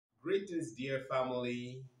Greetings, dear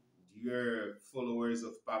family, dear followers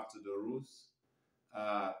of Path to the Roots.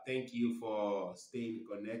 Thank you for staying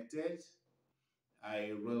connected.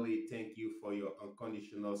 I really thank you for your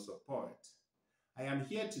unconditional support. I am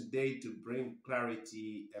here today to bring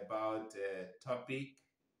clarity about a topic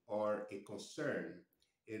or a concern,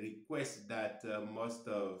 a request that most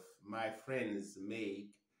of my friends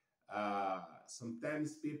make.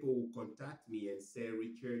 Sometimes people will contact me and say,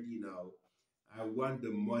 Richard, I want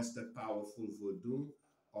the most powerful voodoo,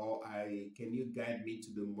 or I can you guide me to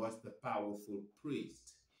the most powerful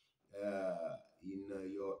priest in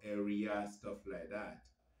your area, stuff like that.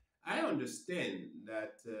 I understand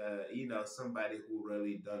that somebody who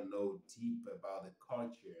really don't know deep about the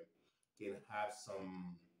culture can have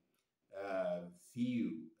some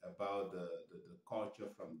view about the culture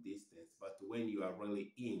from distance, but when you are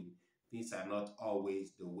really in, things are not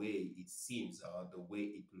always the way it seems or the way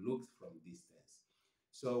it looks from distance.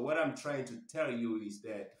 So what I'm trying to tell you is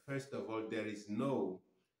that first of all, there is no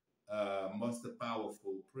most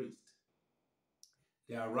powerful priest.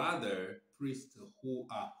 There are rather priests who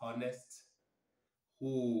are honest,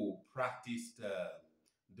 who practice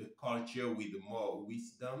the culture with more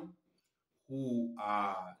wisdom, who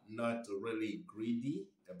are not really greedy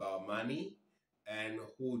about money, and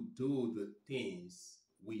who do the things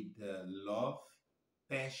with love,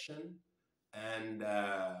 passion, and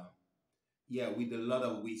yeah, with a lot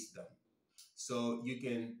of wisdom. So you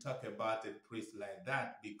can talk about a priest like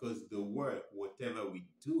that because the work, whatever we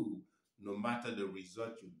do, no matter the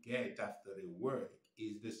result you get after the work,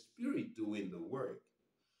 is the spirit doing the work.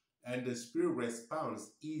 And the spirit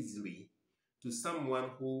responds easily to someone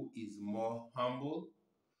who is more humble,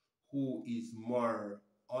 who is more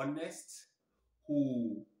honest,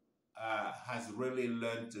 who has really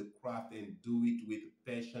learned to craft and do it with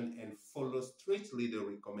passion and follow strictly the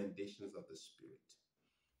recommendations of the spirit.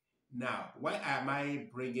 Now, why am I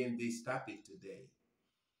bringing this topic today?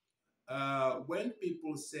 When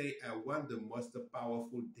people say, I want the most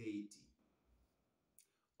powerful deity,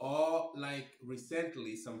 or like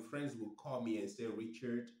recently, some friends will call me and say,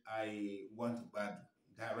 Richard, I want Badu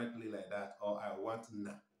directly like that, or I want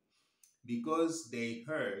Na. Because they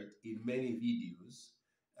heard in many videos,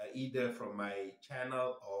 either from my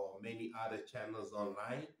channel or many other channels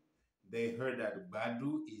online, they heard that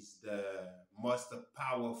Badu is the most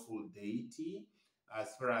powerful deity as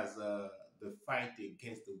far as the fight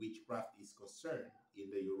against the witchcraft is concerned in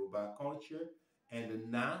the Yoruba culture. And the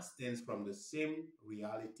Na stands from the same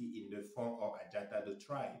reality in the form of Ajata, the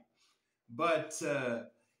tribe. But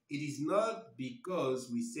it is not because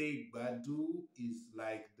we say Badu is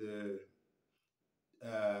like the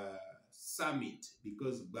summit,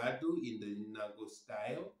 because Badu in the Nago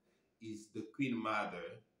style is the queen mother,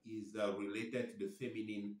 is related to the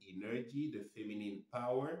feminine energy, the feminine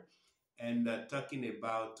power, and talking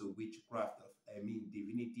about witchcraft, I mean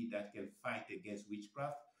divinity that can fight against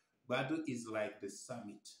witchcraft. Badu is like the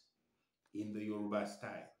summit in the Yoruba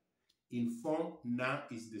style. In form, Na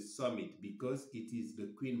is the summit because it is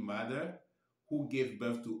the queen mother who gave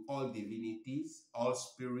birth to all divinities, all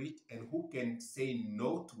spirit, and who can say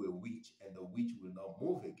no to a witch and the witch will not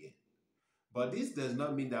move again. But this does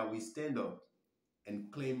not mean that we stand up and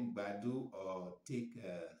claim Badu or take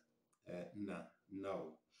Na.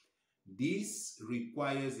 No. This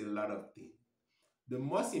requires a lot of things. The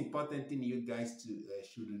most important thing you guys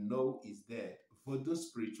should know is that Vodun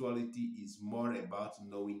spirituality is more about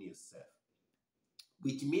knowing yourself,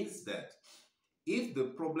 which means that if the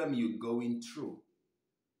problem you're going through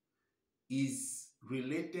is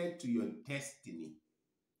related to your destiny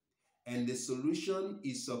and the solution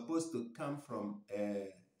is supposed to come from a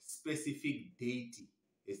specific deity,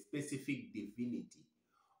 a specific divinity,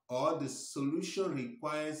 or the solution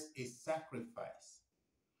requires a sacrifice,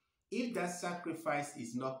 if that sacrifice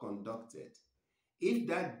is not conducted, if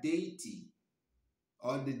that deity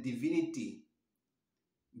or the divinity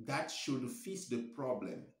that should fix the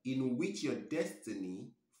problem in which your destiny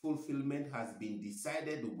fulfillment has been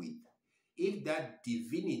decided with, if that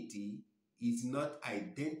divinity is not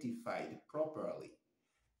identified properly,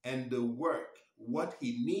 and the work, what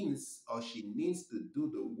he needs or she needs to do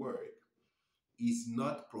the work, is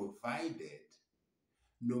not provided,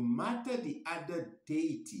 no matter the other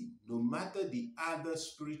deity, no matter the other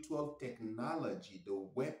spiritual technology, the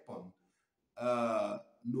weapon,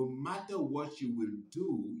 no matter what you will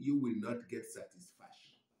do, you will not get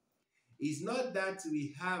satisfaction. It's not that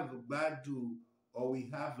we have Badu or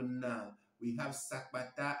we have Na, we have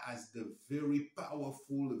Sakbata as the very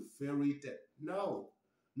powerful, no,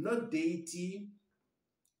 no deity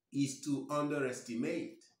is to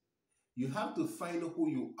underestimate. You have to find who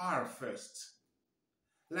you are first.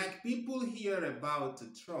 Like people hear about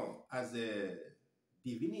Trump as a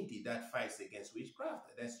divinity that fights against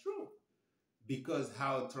witchcraft. That's true. Because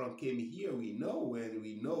how Trump came here, we know, and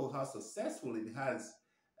we know how successful it has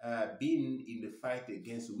been in the fight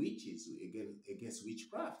against witches, against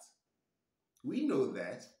witchcraft. We know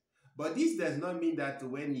that. But this does not mean that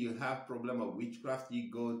when you have problem of witchcraft, you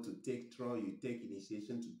go to take Tron, you take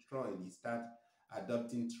initiation to Tron, and you start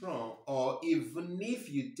adopting Tron. Or even if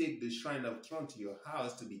you take the shrine of Tron to your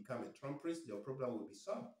house to become a Tron priest, your problem will be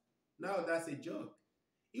solved. Now that's a joke.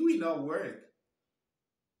 It will not work.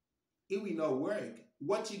 It will not work.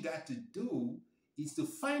 What you got to do is to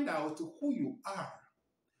find out who you are,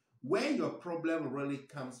 where your problem really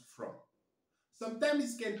comes from.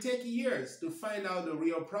 Sometimes it can take years to find out the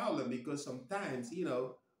real problem because sometimes,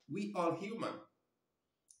 we are human.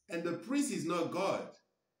 And the priest is not God.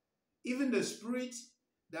 Even the spirit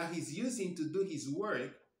that he's using to do his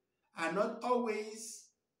work are not always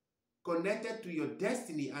connected to your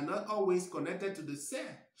destiny, are not always connected to the self.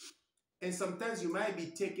 And sometimes you might be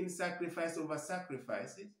taking sacrifice over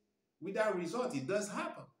sacrifices without result. It does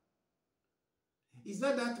happen. It's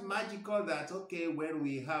not that magical that, okay, when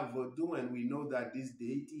we have Vodun and we know that this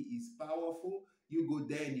deity is powerful, you go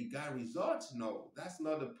there and you got results. No, that's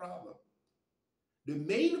not the problem. The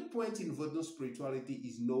main point in Vodun spirituality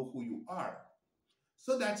is know who you are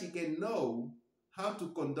so that you can know how to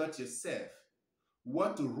conduct yourself,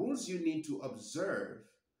 what rules you need to observe,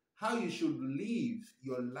 how you should live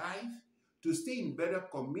your life to stay in better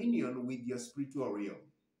communion with your spiritual realm.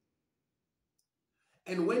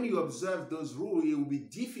 And when you observe those rules, it will be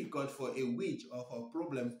difficult for a witch or a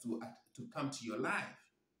problem to come to your life.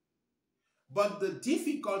 But the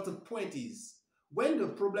difficult point is when the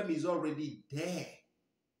problem is already there,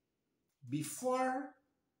 before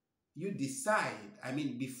you decide,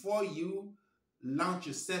 before you launch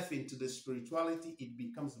yourself into the spirituality, it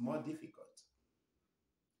becomes more difficult.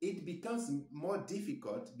 It becomes more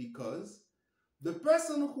difficult because the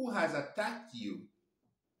person who has attacked you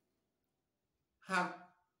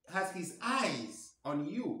has his eyes on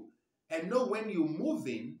you and know when you're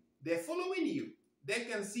moving, they're following you. They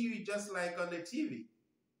can see you just like on the TV.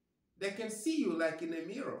 They can see you like in a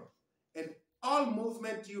mirror. And all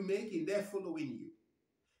movement you making, they're following you.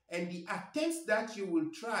 And the attempts that you will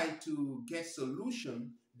try to get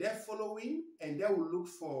solution, they're following and they will look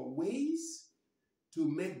for ways to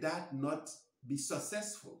make that not be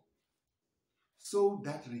successful. So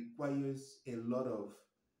that requires a lot of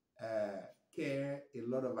care, a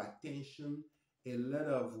lot of attention, a lot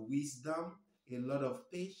of wisdom, a lot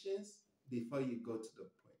of patience before you go to the